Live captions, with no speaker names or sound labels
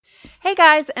Hey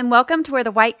guys, and welcome to Where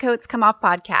the White Coats Come Off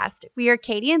podcast. We are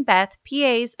Katie and Beth,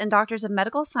 PAs and doctors of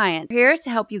medical science. We're here to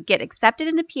help you get accepted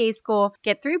into PA school,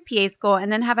 get through PA school,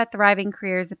 and then have a thriving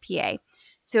career as a PA.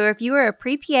 So if you are a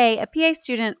pre-PA, a PA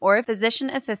student, or a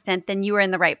physician assistant, then you are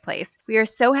in the right place. We are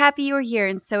so happy you are here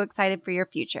and so excited for your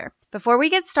future. Before we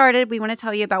get started, we want to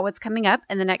tell you about what's coming up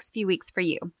in the next few weeks for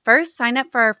you. First, sign up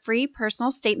for our free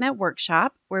personal statement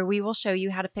workshop, where we will show you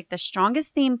how to pick the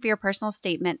strongest theme for your personal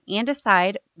statement and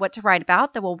decide what to write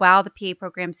about that will wow the PA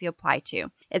programs you apply to.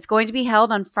 It's going to be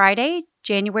held on Friday,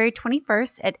 January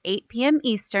 21st at 8 p.m.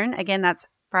 Eastern. Again, that's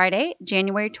Friday,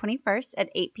 January 21st at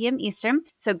 8 p.m. Eastern.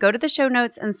 So go to the show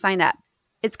notes and sign up.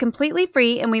 It's completely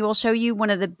free, and we will show you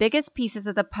one of the biggest pieces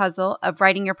of the puzzle of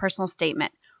writing your personal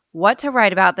statement. What to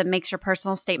write about that makes your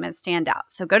personal statement stand out.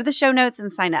 So go to the show notes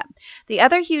and sign up. The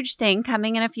other huge thing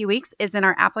coming in a few weeks is in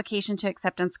our application to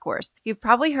acceptance course. You've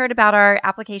probably heard about our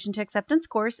application to acceptance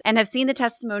course and have seen the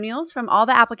testimonials from all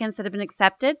the applicants that have been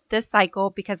accepted this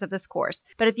cycle because of this course.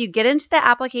 But if you get into the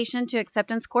application to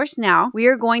acceptance course now, we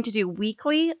are going to do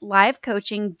weekly live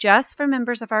coaching just for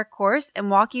members of our course and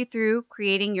walk you through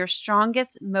creating your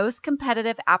strongest, most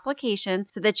competitive application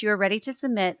so that you are ready to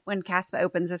submit when CASPA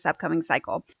opens this upcoming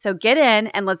cycle. So get in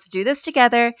and let's do this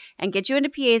together and get you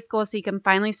into PA school so you can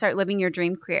finally start living your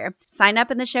dream career. Sign up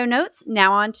in the show notes.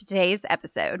 Now on to today's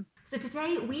episode. So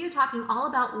today we are talking all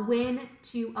about when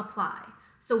to apply.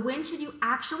 So when should you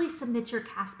actually submit your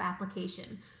CASPA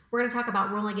application? We're going to talk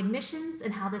about rolling admissions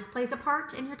and how this plays a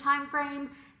part in your time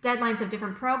frame, deadlines of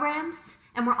different programs,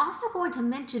 and we're also going to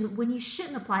mention when you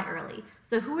shouldn't apply early.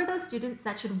 So who are those students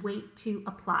that should wait to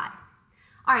apply?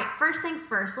 All right, first things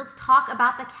first, let's talk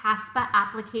about the CASPA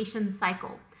application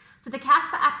cycle. So the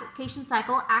CASPA application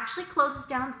cycle actually closes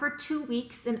down for 2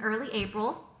 weeks in early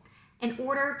April in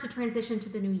order to transition to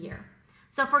the new year.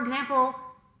 So for example,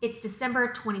 it's December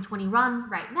 2021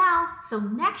 right now. So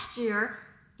next year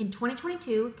in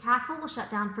 2022, CASPA will shut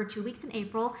down for 2 weeks in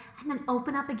April and then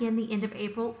open up again the end of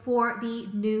April for the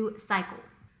new cycle.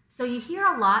 So you hear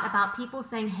a lot about people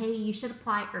saying, hey, you should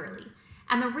apply early.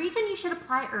 And the reason you should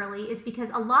apply early is because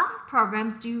a lot of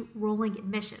programs do rolling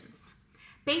admissions.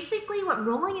 Basically, what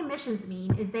rolling admissions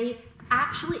mean is they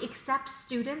actually accept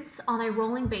students on a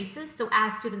rolling basis. So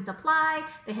as students apply,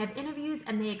 they have interviews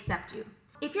and they accept you.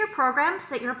 If your programs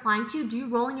that you're applying to do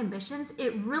rolling admissions,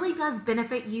 it really does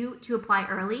benefit you to apply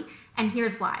early. And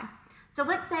here's why. So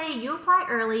let's say you apply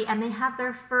early and they have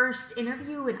their first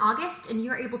interview in August and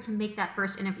you're able to make that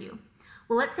first interview.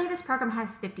 Well, let's say this program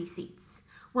has 50 seats.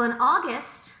 Well, in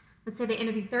August, let's say they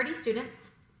interview 30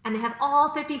 students and they have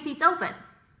all 50 seats open.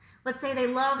 Let's say they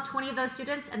love 20 of those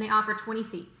students and they offer 20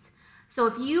 seats. So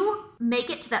if you make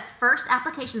it to that first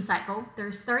application cycle,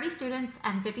 there's 30 students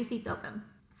and 50 seats open.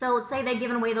 So let's say they've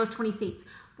given away those 20 seats.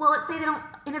 Well, let's say they don't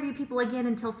interview people again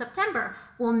until September.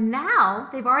 Well, now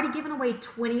they've already given away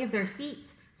 20 of their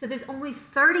seats. So there's only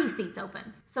 30 seats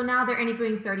open. So now they're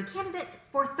interviewing 30 candidates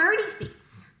for 30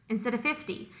 seats instead of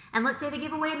 50. And let's say they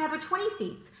give away another 20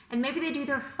 seats and maybe they do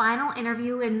their final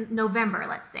interview in November,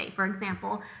 let's say, for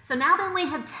example. So now they only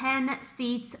have 10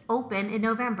 seats open in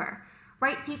November,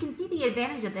 right? So you can see the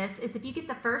advantage of this is if you get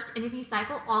the first interview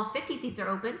cycle, all 50 seats are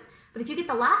open. But if you get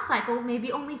the last cycle,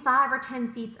 maybe only 5 or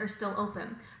 10 seats are still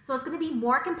open. So it's going to be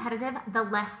more competitive the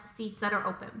less seats that are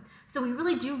open. So we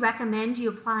really do recommend you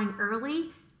applying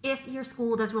early if your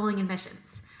school does rolling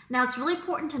admissions. Now, it's really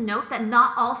important to note that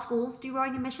not all schools do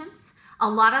rolling admissions. A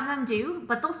lot of them do,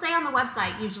 but they'll say on the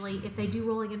website usually if they do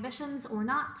rolling admissions or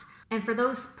not. And for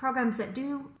those programs that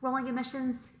do rolling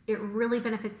admissions, it really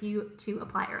benefits you to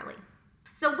apply early.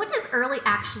 So what does early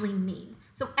actually mean?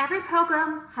 So every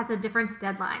program has a different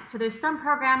deadline. So there's some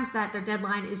programs that their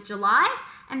deadline is July,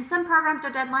 and some programs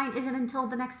their deadline isn't until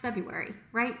the next February,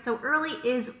 right? So early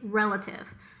is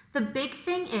relative. The big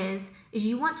thing is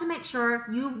you want to make sure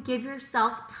you give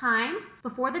yourself time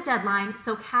before the deadline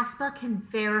so CASPA can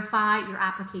verify your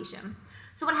application.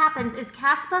 So what happens is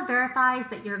CASPA verifies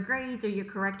that your grades are your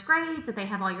correct grades, that they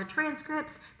have all your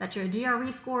transcripts, that your GRE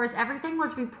scores, everything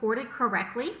was reported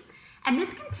correctly. And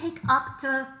this can take up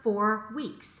to 4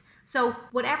 weeks. So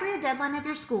whatever your deadline of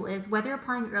your school is, whether you're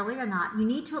applying early or not, you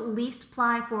need to at least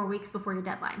apply 4 weeks before your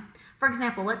deadline. For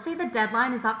example, let's say the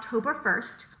deadline is October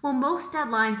 1st. Well, most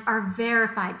deadlines are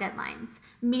verified deadlines,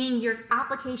 meaning your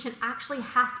application actually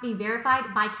has to be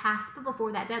verified by CASPA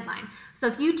before that deadline. So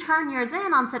if you turn yours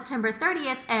in on September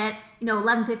 30th at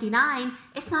 11:59,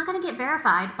 it's not going to get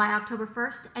verified by October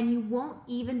 1st and you won't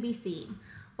even be seen.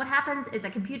 What happens is a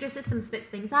computer system spits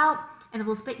things out and it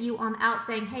will spit you on out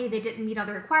saying, hey, they didn't meet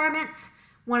other requirements.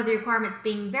 One of the requirements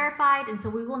being verified, and so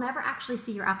we will never actually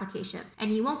see your application.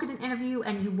 And you won't get an interview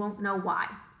and you won't know why.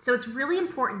 So it's really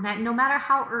important that no matter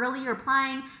how early you're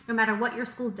applying, no matter what your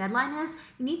school's deadline is,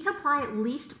 you need to apply at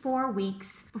least 4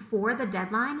 weeks before the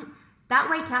deadline. That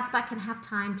way, CASBAC can have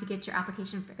time to get your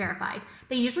application verified.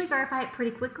 They usually verify it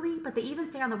pretty quickly, but they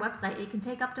even say on the website it can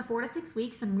take up to 4 to 6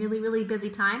 weeks in really, really busy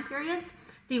time periods.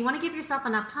 So you want to give yourself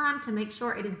enough time to make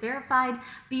sure it is verified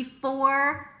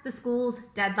before the school's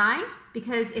deadline,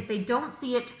 because if they don't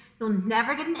see it, you'll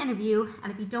never get an interview,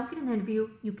 and if you don't get an interview,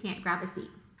 you can't grab a seat.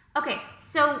 Okay,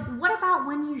 so what about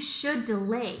when you should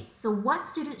delay? So what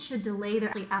students should delay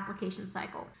their application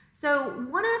cycle? So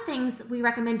one of the things we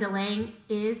recommend delaying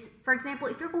is, for example,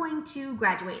 if you're going to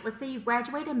graduate, let's say you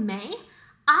graduate in May,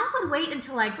 I would wait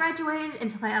until I graduated,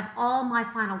 until I have all my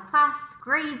final class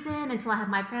grades in, until I have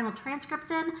my final transcripts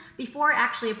in before I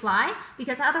actually apply,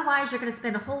 because otherwise you're going to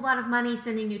spend a whole lot of money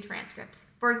sending new transcripts.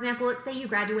 For example, let's say you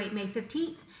graduate May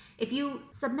 15th. If you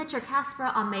submit your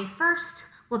CASPA on May 1st,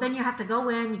 well, then you have to go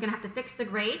in, you're going to have to fix the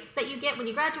grades that you get when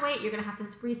you graduate, you're going to have to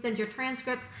resend your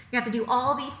transcripts, you have to do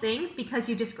all these things because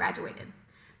you just graduated.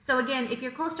 So again, if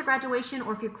you're close to graduation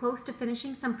or if you're close to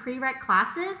finishing some prereq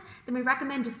classes, then we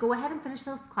recommend just go ahead and finish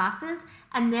those classes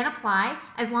and then apply,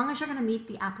 as long as you're going to meet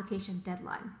the application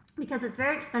deadline. Because it's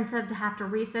very expensive to have to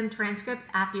resend transcripts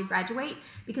after you graduate,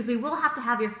 because we will have to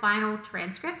have your final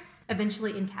transcripts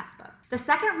eventually in CASPA. The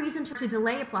second reason to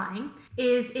delay applying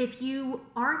is if you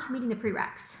aren't meeting the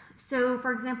prereqs. So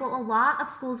for example, a lot of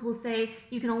schools will say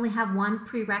you can only have 1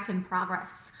 prereq in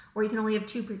progress, or you can only have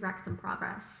 2 prereqs in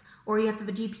progress, or you have to have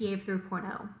a GPA of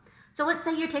 3.0. So let's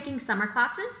say you're taking summer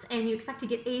classes and you expect to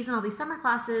get A's in all these summer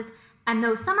classes, and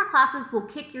those summer classes will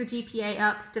kick your GPA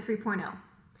up to 3.0.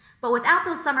 But without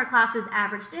those summer classes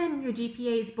averaged in, your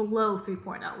GPA is below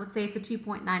 3.0. Let's say it's a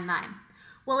 2.99.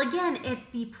 Well, again, if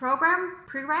the program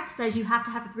prereq says you have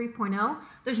to have a 3.0,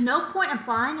 there's no point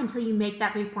applying until you make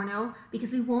that 3.0,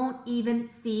 because we won't even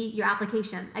see your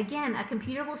application. Again, a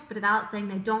computer will spit it out saying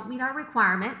they don't meet our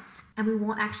requirements, and we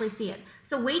won't actually see it.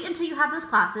 So wait until you have those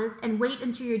classes and wait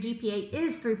until your GPA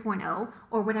is 3.0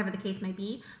 or whatever the case may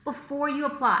be before you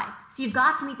apply. So you've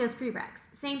got to meet those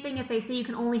prereqs. Same thing if they say you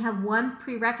can only have 1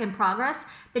 prereq in progress,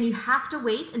 then you have to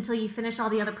wait until you finish all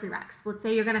the other prereqs. Let's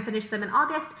say you're going to finish them in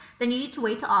August, then you need to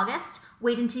wait to August,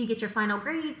 wait until you get your final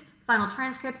grades, final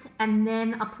transcripts, and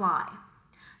then apply.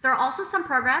 There are also some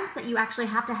programs that you actually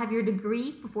have to have your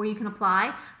degree before you can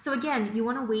apply. So again, you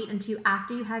want to wait until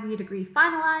after you have your degree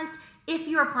finalized if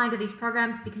you're applying to these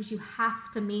programs, because you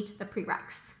have to meet the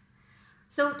prereqs.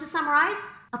 So to summarize,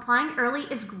 applying early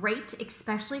is great,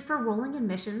 especially for rolling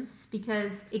admissions,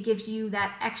 because it gives you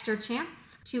that extra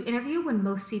chance to interview when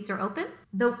most seats are open.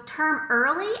 The term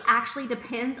early actually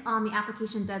depends on the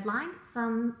application deadline.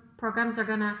 Some programs are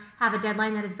going to have a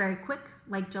deadline that is very quick,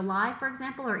 like July, for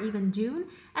example, or even June.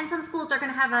 And some schools are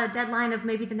going to have a deadline of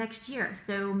maybe the next year.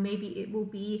 So maybe it will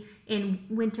be in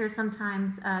winter,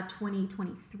 sometimes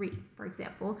 2023, for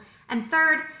example. And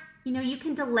third, you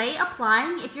can delay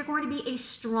applying if you're going to be a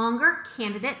stronger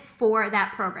candidate for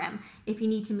that program. If you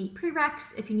need to meet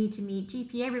prereqs, if you need to meet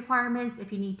GPA requirements,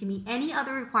 if you need to meet any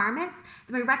other requirements,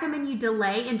 then we recommend you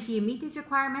delay until you meet these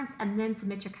requirements and then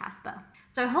submit your CASPA.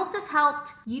 So I hope this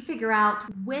helped you figure out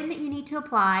when you need to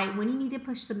apply, when you need to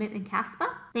push submit in CASPA.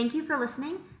 Thank you for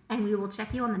listening, and we will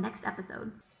check you on the next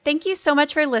episode. Thank you so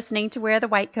much for listening to Where the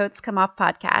White Coats Come Off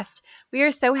podcast. We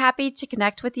are so happy to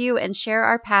connect with you and share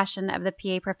our passion of the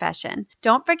PA profession.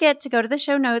 Don't forget to go to the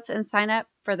show notes and sign up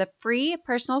for the free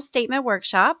personal statement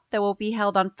workshop that will be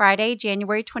held on Friday,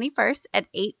 January 21st at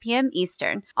 8 p.m.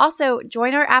 Eastern. Also,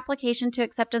 join our application to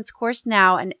acceptance course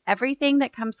now, and everything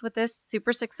that comes with this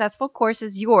super successful course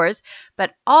is yours,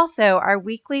 but also our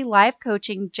weekly live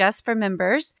coaching just for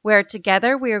members, where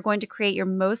together we are going to create your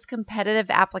most competitive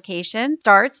application.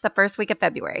 Starts the first week of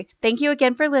February. Thank you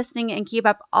again for listening, and keep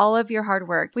up all of your hard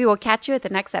work. We will catch you at the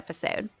next episode.